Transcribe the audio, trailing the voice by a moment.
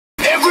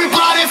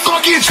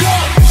get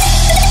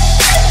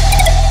drunk.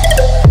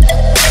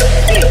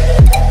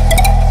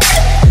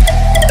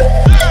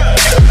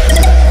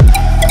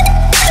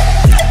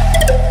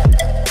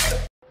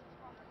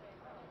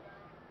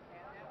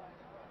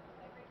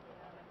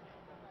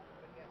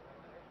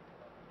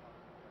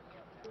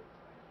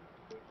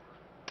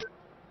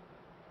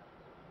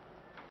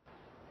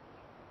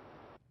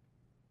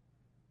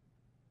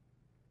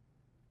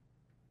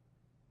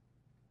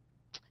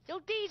 Yo,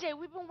 DJ,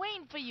 we've been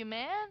waiting for you,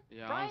 man.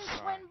 Yeah, Brian's I'm sorry.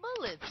 sweating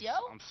bullets, yo.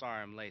 I'm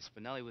sorry I'm late.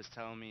 Spinelli was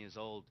telling me his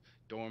old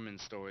doorman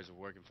stories of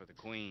working for the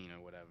Queen or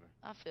whatever.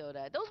 I feel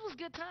that. Those was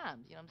good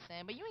times, you know what I'm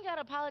saying? But you ain't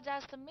gotta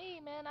apologize to me,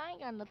 man. I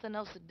ain't got nothing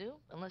else to do.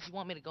 Unless you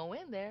want me to go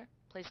in there,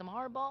 play some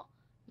hardball.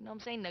 You know what I'm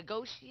saying?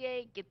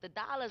 Negotiate, get the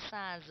dollar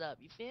signs up.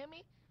 You feel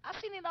me? I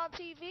seen it on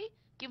TV.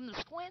 Give them the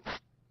squints.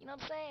 You know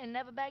what I'm saying? And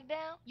never back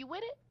down. You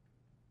with it?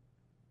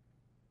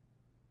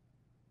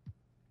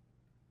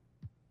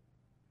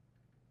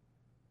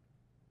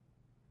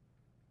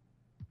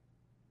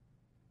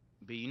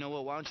 But you know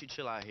what? Why don't you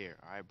chill out here?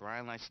 All right,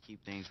 Brian likes to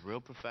keep things real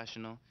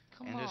professional.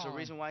 Come and on. there's a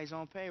reason why he's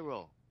on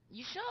payroll.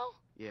 You sure?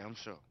 Yeah, I'm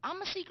sure.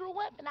 I'm a secret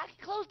weapon. I can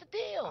close the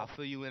deal. I'll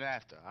fill you in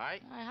after, all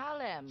right? All right,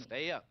 holla at me.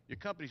 Stay up. Your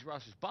company's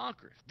roster's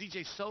bonkers.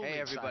 DJ Soul. Hey,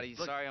 everybody.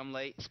 Look, Sorry I'm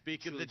late.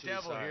 speak of Truly, the truly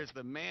devil, sorry. here's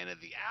the man of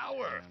the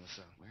hour. Yeah, what's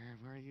up?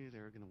 Where are you?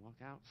 They're gonna walk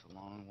out? It's a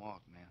long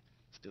walk, man.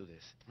 Let's do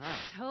this.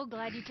 So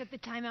glad you took the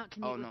time out to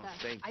meet Oh, with no, us.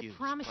 thank you. I It's a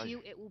promise pleasure.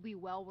 you it will be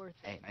well worth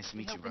it. Hey, nice to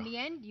meet I you, hope bro. in the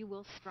end you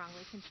will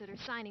strongly consider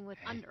signing with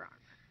Hey. Under Armour.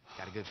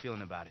 Got a good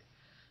feeling about it.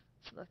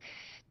 Look,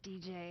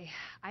 DJ,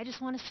 I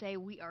just want to say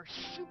we are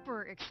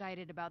super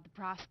excited about the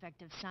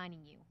prospect of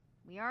signing you.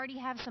 We already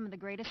have some of the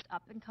greatest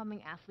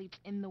up-and-coming athletes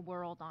in the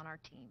world on our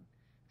team.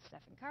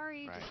 Stephen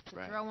Curry, Right, just to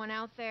right. throw one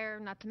out there.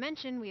 Not to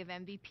mention, we have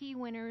MVP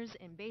winners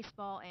in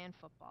baseball and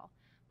football,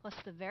 plus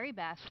the very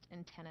best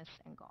in tennis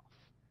and golf.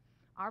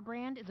 Our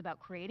brand is about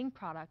creating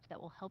product that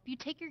will help you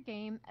take your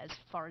game as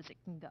far as it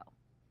can go.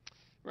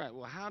 Right,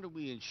 well, how do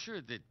we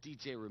ensure that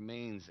DJ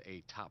remains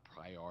a top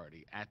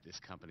priority at this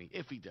company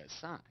if he does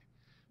sign?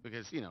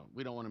 Because, you know,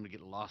 we don't want him to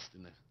get lost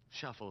in the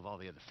shuffle of all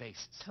the other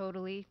faces.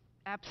 Totally,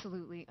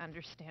 absolutely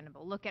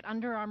understandable. Look, at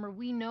Under Armour,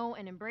 we know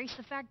and embrace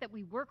the fact that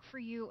we work for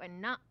you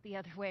and not the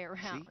other way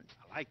around. See?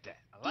 I like that.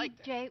 I like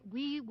that. DJ,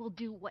 we will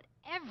do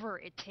whatever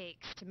it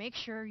takes to make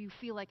sure you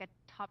feel like a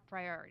top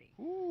priority.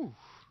 Ooh.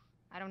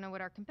 I don't know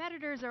what our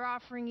competitors are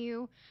offering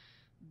you,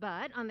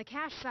 but on the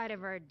cash side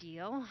of our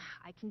deal,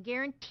 I can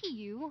guarantee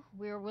you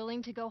we're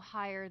willing to go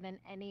higher than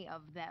any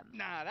of them.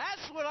 Nah,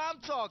 that's what I'm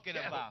talking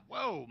about.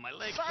 Whoa, my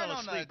leg Sign fell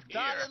on the asleep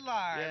dotted here.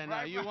 line. Yeah, no,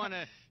 right, you right.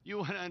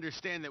 wanna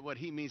understand that what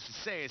he means to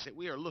say is that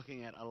we are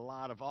looking at a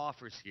lot of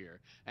offers here,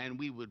 and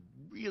we would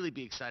really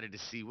be excited to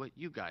see what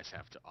you guys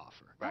have to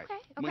offer. Right. Okay,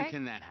 When okay.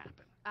 can that happen?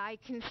 I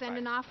can send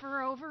an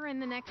offer over in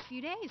the next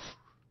few days.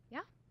 Yeah.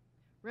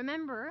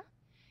 Remember,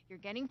 you're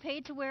getting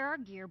paid to wear our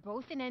gear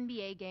both in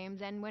NBA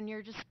games and when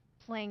you're just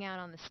playing out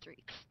on the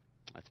streets.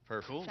 That's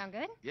perfect. Cool. Sound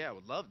good? Yeah, I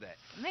would love that.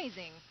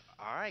 Amazing.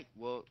 All right.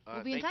 Well,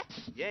 We'll be in thank- touch.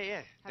 Yeah, yeah.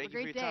 Have Thank a you for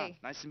great your time. day.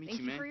 Nice to meet Thank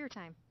you, you man. for your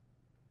time.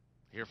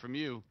 Hear from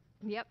you.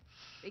 Yep.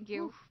 Thank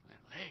you. Woo.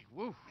 Hey,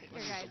 woo. Here,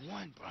 This is guys. the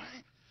one, Brian.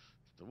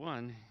 The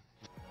one.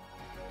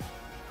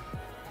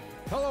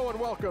 Hello and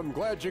welcome.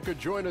 Glad you could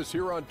join us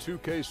here on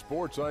 2K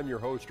Sports. I'm your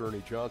host,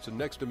 Ernie Johnson.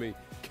 Next to me,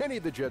 Kenny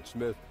the Jet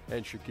Smith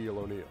and Shaquille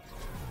O'Neal.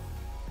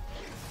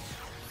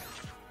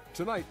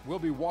 Tonight, we'll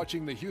be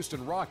watching the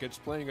Houston Rockets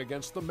playing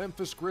against the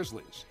Memphis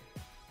Grizzlies.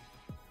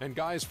 And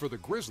guys, for the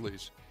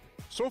Grizzlies,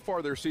 so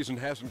far their season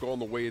hasn't gone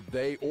the way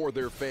they or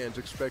their fans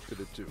expected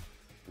it to.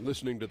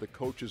 Listening to the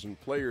coaches and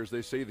players,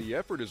 they say the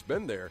effort has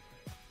been there,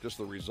 just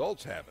the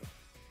results haven't.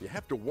 You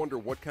have to wonder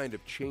what kind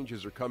of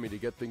changes are coming to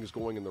get things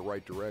going in the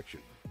right direction.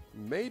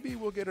 Maybe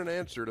we'll get an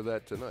answer to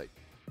that tonight.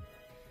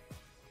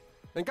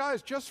 And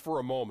guys, just for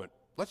a moment,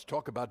 let's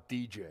talk about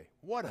DJ.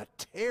 What a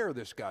tear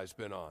this guy's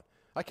been on.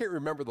 I can't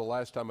remember the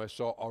last time I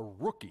saw a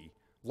rookie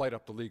light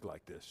up the league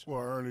like this.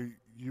 Well, Ernie,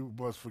 you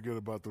must forget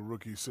about the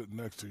rookie sitting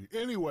next to you.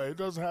 Anyway, it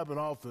doesn't happen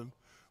often,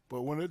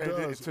 but when it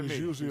does, to it's me.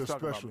 usually a He's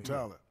talking about special me.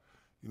 talent.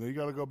 You know, you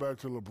got to go back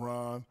to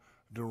LeBron,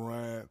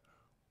 Durant,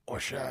 or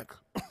Shaq,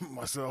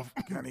 myself,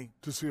 Kenny.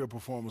 to see a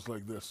performance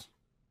like this.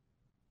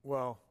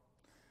 Well,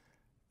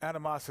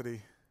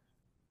 animosity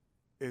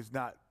is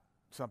not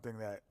something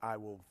that I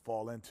will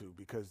fall into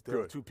because there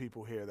are Good. two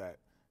people here that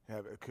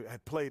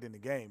have played in the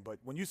game. But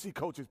when you see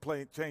coaches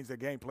change their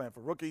game plan for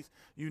rookies,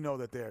 you know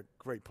that they're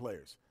great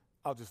players.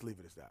 I'll just leave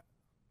it as that.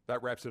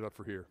 That wraps it up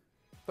for here.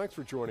 Thanks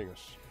for joining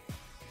us.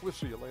 We'll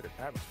see you later.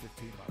 Average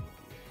 15 by rookie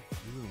year.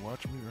 You didn't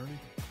watch me, Ernie?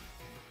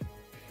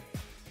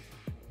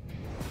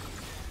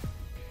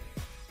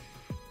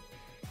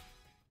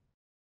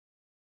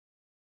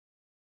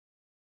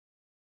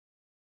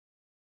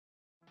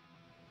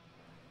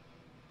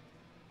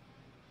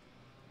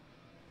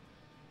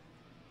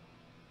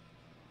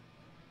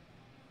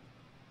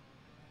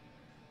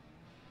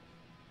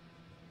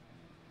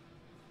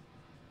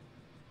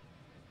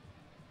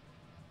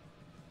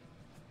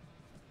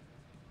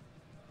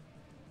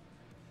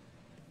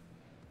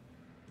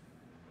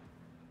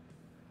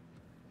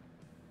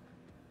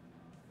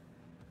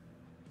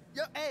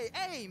 Yo,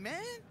 hey,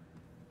 man.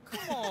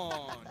 Come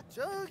on,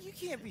 Jug. You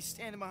can't be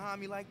standing behind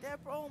me like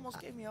that, bro. Almost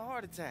gave me a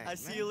heart attack. I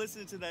see you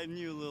listening to that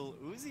new little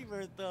Uzi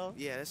Vert, though.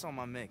 Yeah, that's on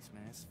my mix,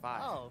 man. It's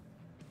fire. Oh.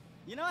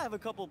 You know I have a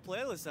couple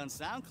playlists on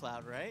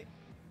SoundCloud, right?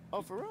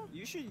 Oh, for real?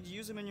 You should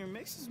use them in your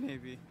mixes,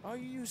 maybe. Oh,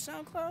 you use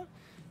SoundCloud?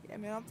 Yeah,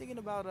 man. I'm thinking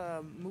about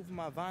moving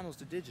my vinyls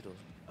to digital.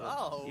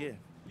 Oh. Yeah.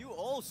 You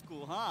old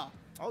school, huh?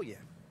 Oh, yeah.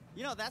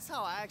 You know, that's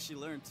how I actually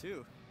learned,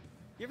 too.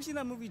 You ever seen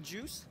that movie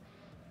Juice?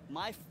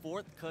 My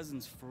fourth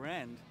cousin's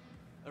friend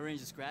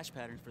arranged the scratch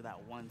pattern for that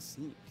one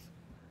scene.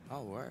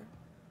 Oh, word?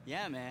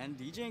 Yeah, man.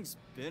 DJing's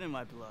been in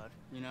my blood,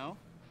 you know?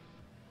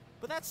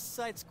 But that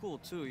site's cool,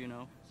 too, you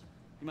know?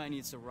 You might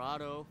need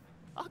Serato.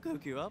 I'll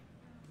cook you up.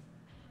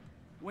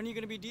 When are you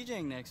gonna be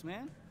DJing next,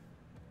 man?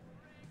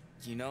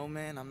 You know,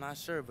 man, I'm not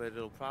sure, but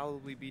it'll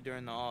probably be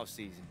during the off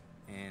season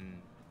and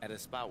at a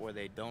spot where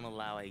they don't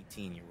allow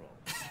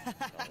 18-year-olds. So.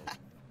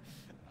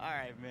 All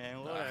right,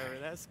 man. Whatever.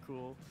 That's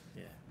cool.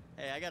 Yeah.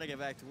 Hey, I gotta get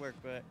back to work,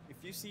 but if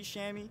you see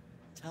Shammy,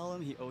 tell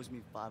him he owes me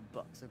 $5,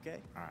 okay?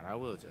 All right, I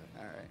will, Jug.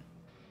 All right.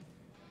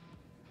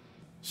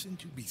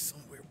 Shouldn't you be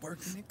somewhere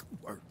working and go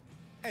work?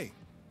 Hey,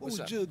 What's what was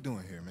up? Jug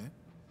doing here, man?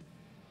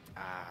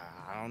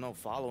 I don't know,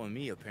 following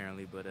me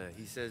apparently, but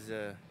he says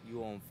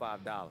you owe him $5.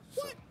 What?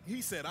 So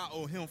He said I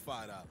owe him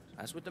 $5.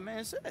 that's what the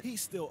man said. He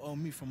still owe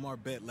me from our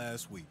bet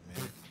last week,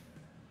 man.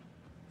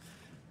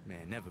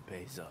 Man, never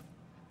pays up.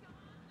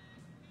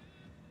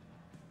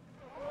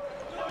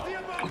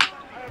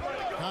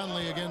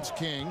 Conley against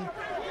King.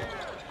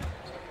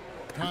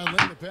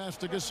 Conley the pass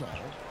to Gasol.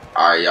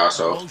 All right, y'all.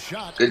 So Low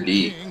shot. good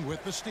D. King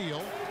with the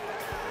steal.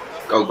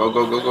 Go, go,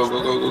 go, go, go,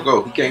 go, go, go,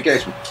 go. He can't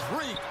catch me.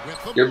 Freak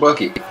with the Get a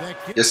bucket.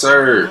 that gives Yes,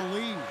 sir. them the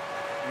lead.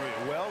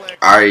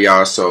 All right,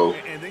 y'all. So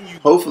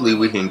hopefully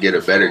we can get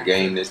a better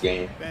game this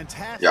game.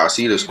 Y'all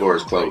see the score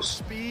is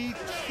close.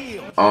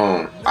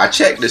 I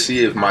checked to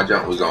see if my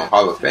jump was on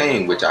Hall of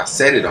Fame, which I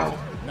set it on,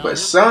 but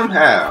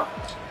somehow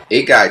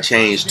it got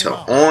changed to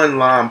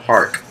Online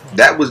Park.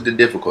 That was the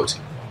difficulty.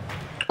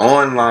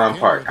 Online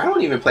Park. I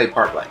don't even play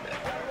Park like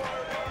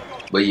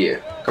that. But yeah,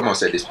 come on,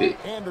 set this pick.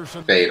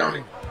 Fade on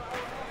it.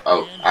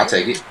 Oh, I'll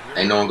take it.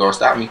 Ain't no one gonna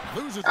stop me.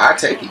 I'll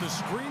take it.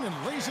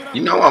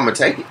 You know I'm gonna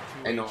take it.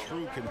 Ain't no.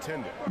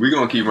 We're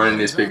gonna keep running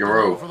this pick and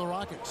roll. For the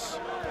Rockets.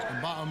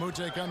 And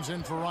Bahamute comes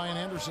in for Ryan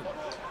Anderson.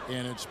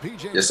 And it's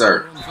PJ. Yes,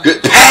 sir.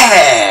 Good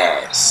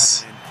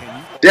pass.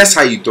 That's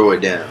how you throw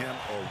it down.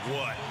 Or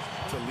what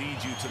to lead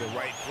you to the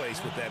right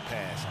place with that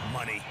pass?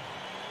 Money.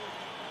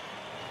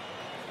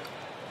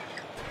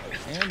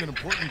 And an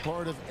important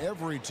part of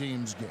every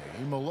team's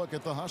game, a look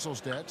at the hustle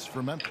stats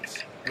for Memphis.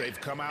 They've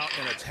come out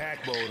in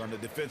attack mode on the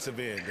defensive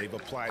end. They've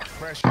applied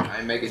pressure. I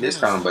ain't making this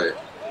time, but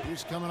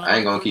I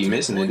ain't gonna keep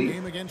missing it either.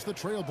 Game against the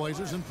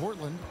Trailblazers in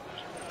Portland.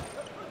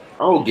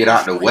 Oh, get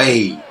out the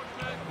way.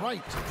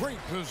 Right, great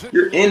position.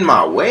 You're in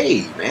my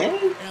way,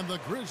 man. And the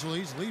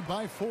Grizzlies lead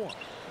by 4.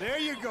 There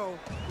you go.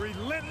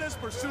 Relentless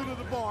pursuit of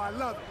the ball. I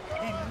love it.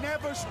 He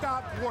never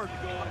stopped working.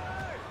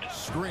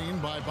 Screen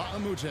by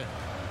Bahamute.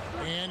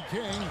 And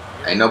King.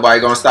 Ain't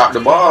nobody gonna stop the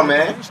ball,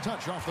 man.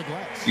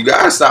 You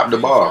gotta stop the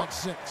ball.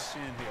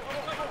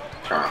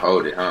 Trying to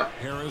hold it, huh?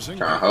 Trying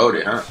to hold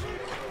it, huh?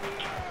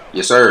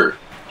 Yes, sir.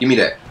 Give me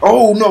that.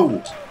 Oh,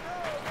 no.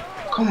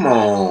 Come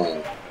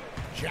on.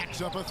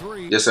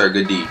 Yes, sir.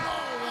 Good D.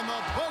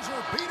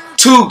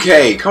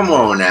 2K. Come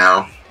on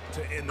now.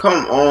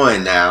 Come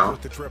on now.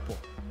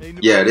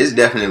 Yeah, this is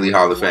definitely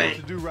Hall of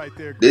Fame.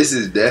 This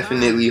is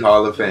definitely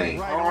Hall of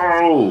Fame.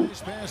 Oh.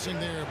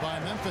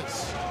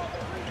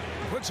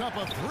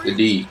 Good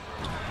D.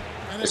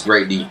 That's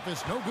great D.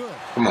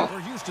 Come on.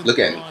 Look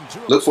at me.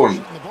 Look for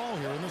me.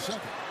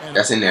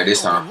 That's in there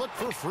this time.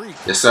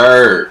 Yes,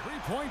 sir.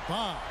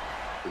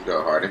 Let's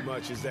go, Harden.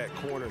 Much as that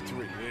corner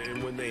three,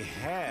 and when they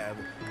have,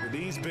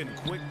 these been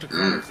quick to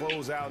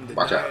close out in the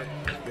Watch out.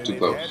 then Too they've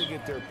close. had to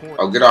get their point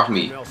Oh, get off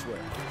me. elsewhere.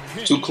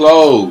 Too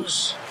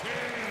close.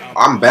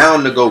 I'm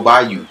bound to go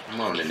by you.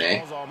 Come on, Nene.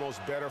 Ball's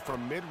almost better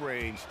from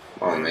mid-range.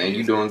 Come on, man.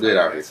 You doing good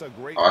out here.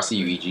 Oh, I see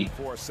you, EG.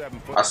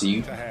 I see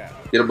you.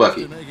 Get a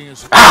bucket.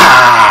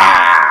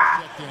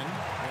 Ah!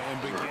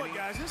 Boy,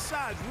 guys, his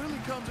size really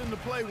comes into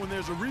play when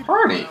there's a rebound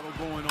Harden. battle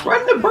going on.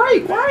 Run the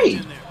break, right?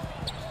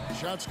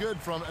 Shots good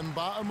from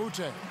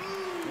Mbaamute.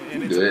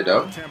 You good,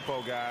 though.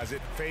 Tempo, guys.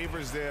 It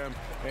favors them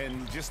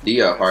and just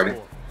D up, Harden.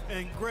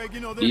 And Greg,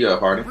 you know, D up, they're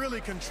Harden. really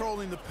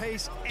controlling the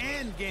pace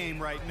and game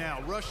right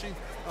now. Rushing,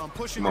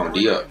 pushing Come on, the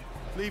D rim, up.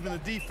 leaving the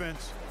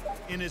defense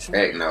in its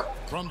Heck no.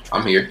 From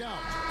I'm here.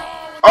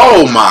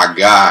 Oh my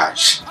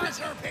gosh.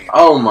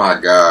 Oh my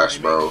gosh,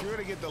 bro.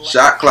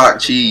 Shot clock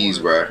cheese,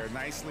 bro.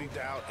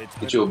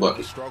 Get you a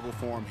bucket. Struggle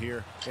for him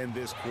here in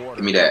this quarter.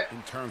 Give me that.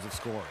 In terms of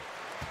scoring.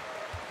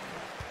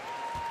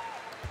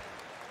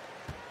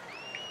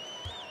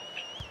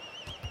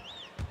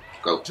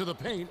 Go. To the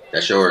paint.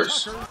 That's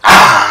yours.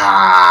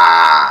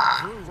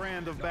 Ah! New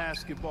brand of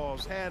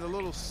basketballs had a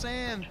little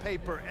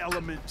sandpaper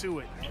element to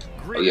it.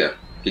 Oh yeah.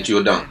 Get you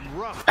a dunk.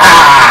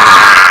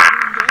 Ah!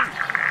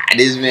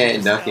 This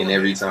man dunking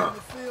every time.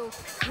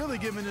 Really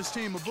giving his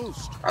team a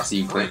boost. I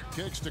see you, Clint.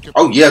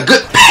 Oh, yeah,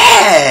 good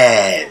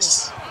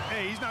pass.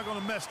 Hey, he's not going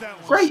to mess that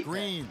one. Great.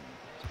 Green.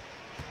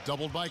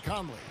 Doubled by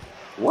Conley.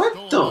 What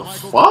the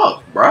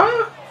fuck,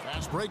 bruh?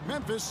 Fast break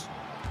Memphis.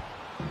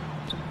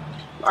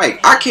 Like,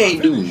 I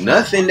can't do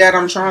nothing that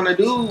I'm trying to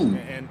do.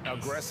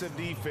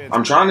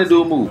 I'm trying to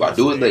do a move. I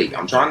do it late.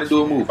 I'm trying to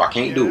do a move. I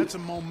can't do it. That's a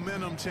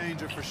momentum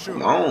changer for sure.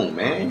 Come on,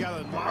 man.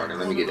 All right,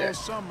 let me get that.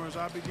 Summers,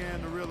 I began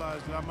to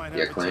realize that I might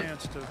Yeah, have Clint. a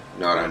chance to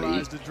Know what I need?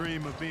 realize the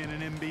dream of being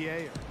an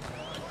NBA.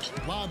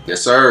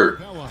 Yes, sir.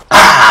 Well,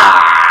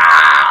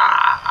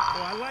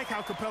 I like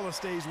how Capella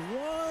stays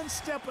one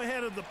step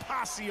ahead of the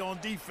posse on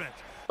defense.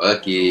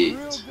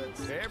 Bucket.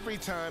 Every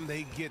time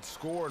they get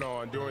scored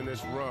on during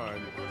this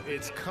run,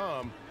 it's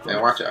come from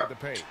Man, watch out. the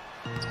paint.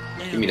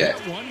 Give me that.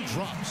 One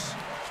drops.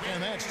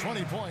 And that's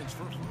 20 points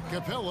for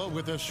Capella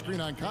with a screen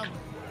on Conley.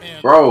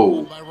 And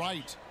Bro. by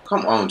right.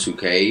 Come on,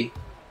 2K.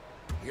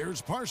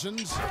 Here's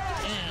Parsons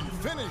and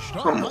finished.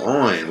 Come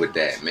on with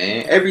that,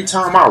 man. Every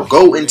time I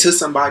go into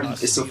somebody,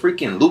 it's a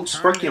freaking loose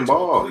freaking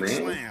ball,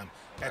 man.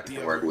 I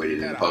can work with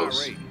it in the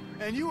post.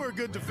 And you were a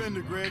good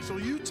defender, Greg, so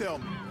you tell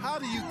me, how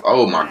do you...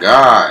 Oh my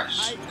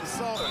gosh.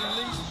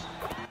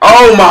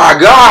 Oh my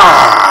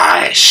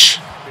gosh.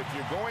 If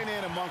you're going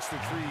in amongst the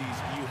trees,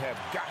 you have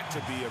got to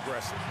be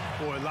aggressive.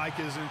 Boy, like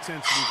his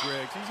intensity,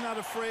 Greg. He's not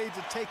afraid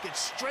to take it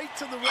straight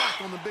to the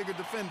rack on the bigger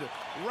defender.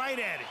 Right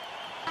at it.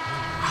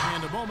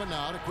 And a moment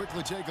now to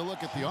quickly take a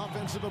look at the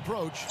offensive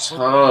approach.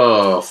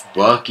 Tough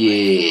bucket.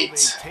 They've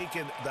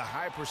taken the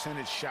high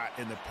percentage shot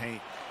in the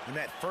paint. In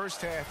that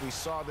first half, we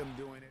saw them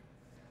doing it.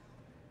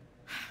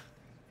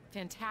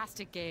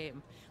 Fantastic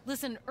game.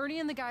 Listen, Ernie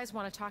and the guys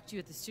want to talk to you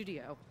at the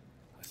studio.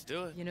 Let's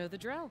do it. You know the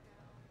drill.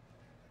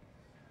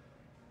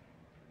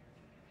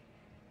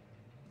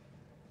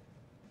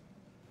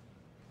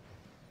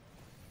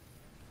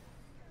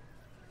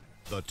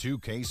 The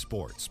 2K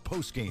Sports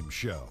postgame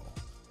show.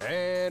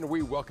 And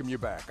we welcome you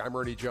back. I'm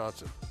Ernie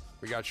Johnson.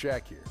 We got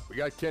Shaq here. We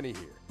got Kenny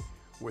here.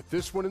 With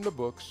this one in the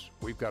books,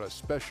 we've got a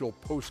special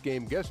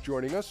postgame guest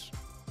joining us.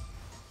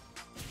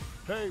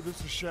 Hey, this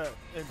is Shaq,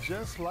 and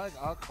just like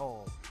I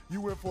called,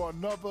 you went for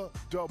another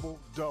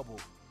double-double.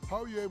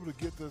 How are you able to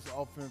get this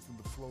offense in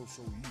the flow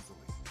so easily?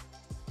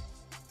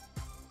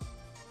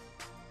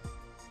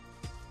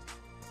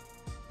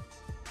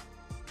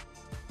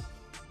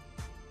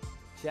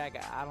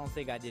 Shaq, I don't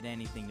think I did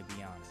anything, to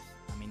be honest.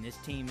 I mean, this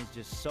team is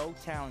just so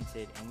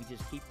talented, and we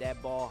just keep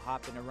that ball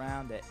hopping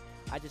around that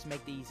I just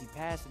make the easy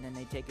pass, and then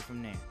they take it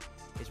from there.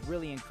 It's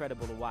really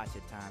incredible to watch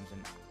at times,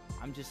 and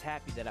I'm just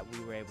happy that we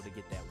were able to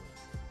get that win.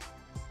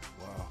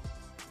 Wow,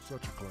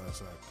 such a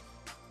class act.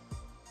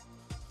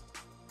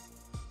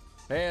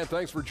 And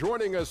thanks for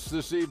joining us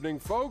this evening,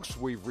 folks.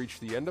 We've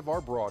reached the end of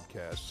our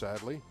broadcast,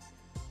 sadly.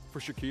 For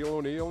Shaquille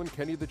O'Neal and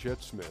Kenny the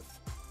Jet Smith,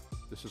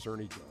 this is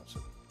Ernie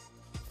Johnson.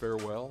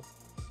 Farewell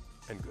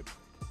and good night.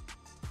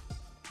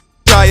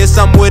 Try us,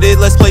 I'm with it,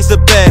 let's place a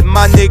bet.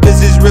 My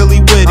niggas is really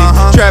with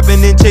it.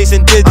 Trapping and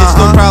chasing digits.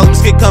 No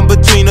problems can come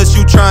between us.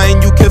 You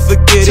trying, you can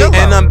forget it.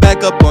 And I'm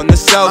back up on the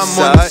south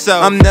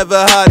side. I'm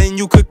never hiding,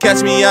 you could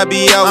catch me, I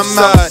be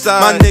outside.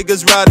 My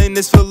niggas riding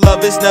this for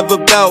love, it's never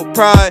about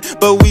pride.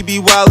 But we be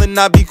wildin',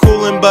 I be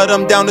coolin', but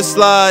I'm down to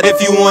slide.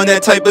 If you want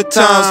that type of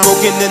time,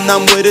 smoking then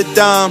I'm with a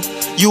dime.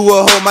 You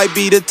a hoe might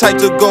be the type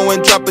to go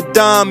and drop a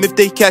dime if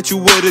they catch you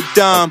with a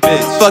dime.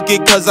 Fuck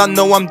it, cause I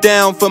know I'm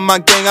down for my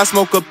gang. I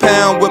smoke a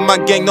pound with my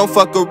gang, don't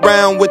fuck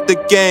around with the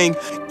gang.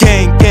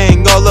 Gang,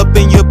 gang, all up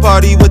in your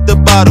party with the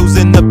bottles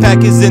and the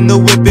pack is in the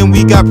whip and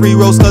we got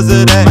pre-rolls cause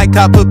of that. Might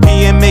cop a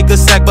P and make a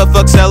sack, but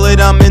fuck sell it,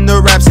 I'm in the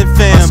raps and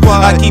fam.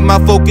 I keep my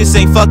focus,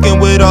 ain't fucking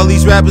with all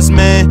these rappers,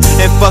 man.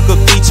 And fuck a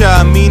feature,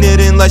 I mean it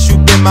unless you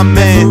been my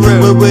man.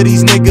 Where were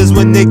these niggas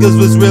when niggas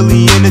was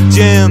really in the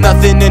gym?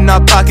 Nothing in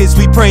our pockets,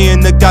 we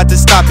praying to God to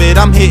stop it.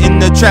 I'm hitting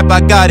the trap,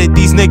 I got it,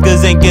 these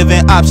niggas ain't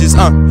giving options,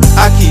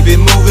 I keep it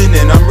moving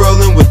and I'm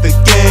rolling with the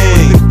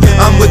gang.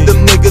 I'm with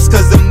them niggas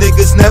cause them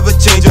niggas never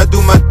change. I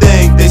do my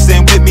thing, they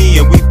stand with me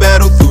and we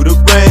battle through the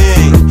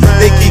rain.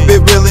 They keep it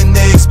real and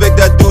they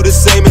expect I do the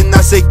same and I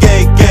say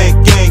gang,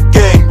 gang, gang.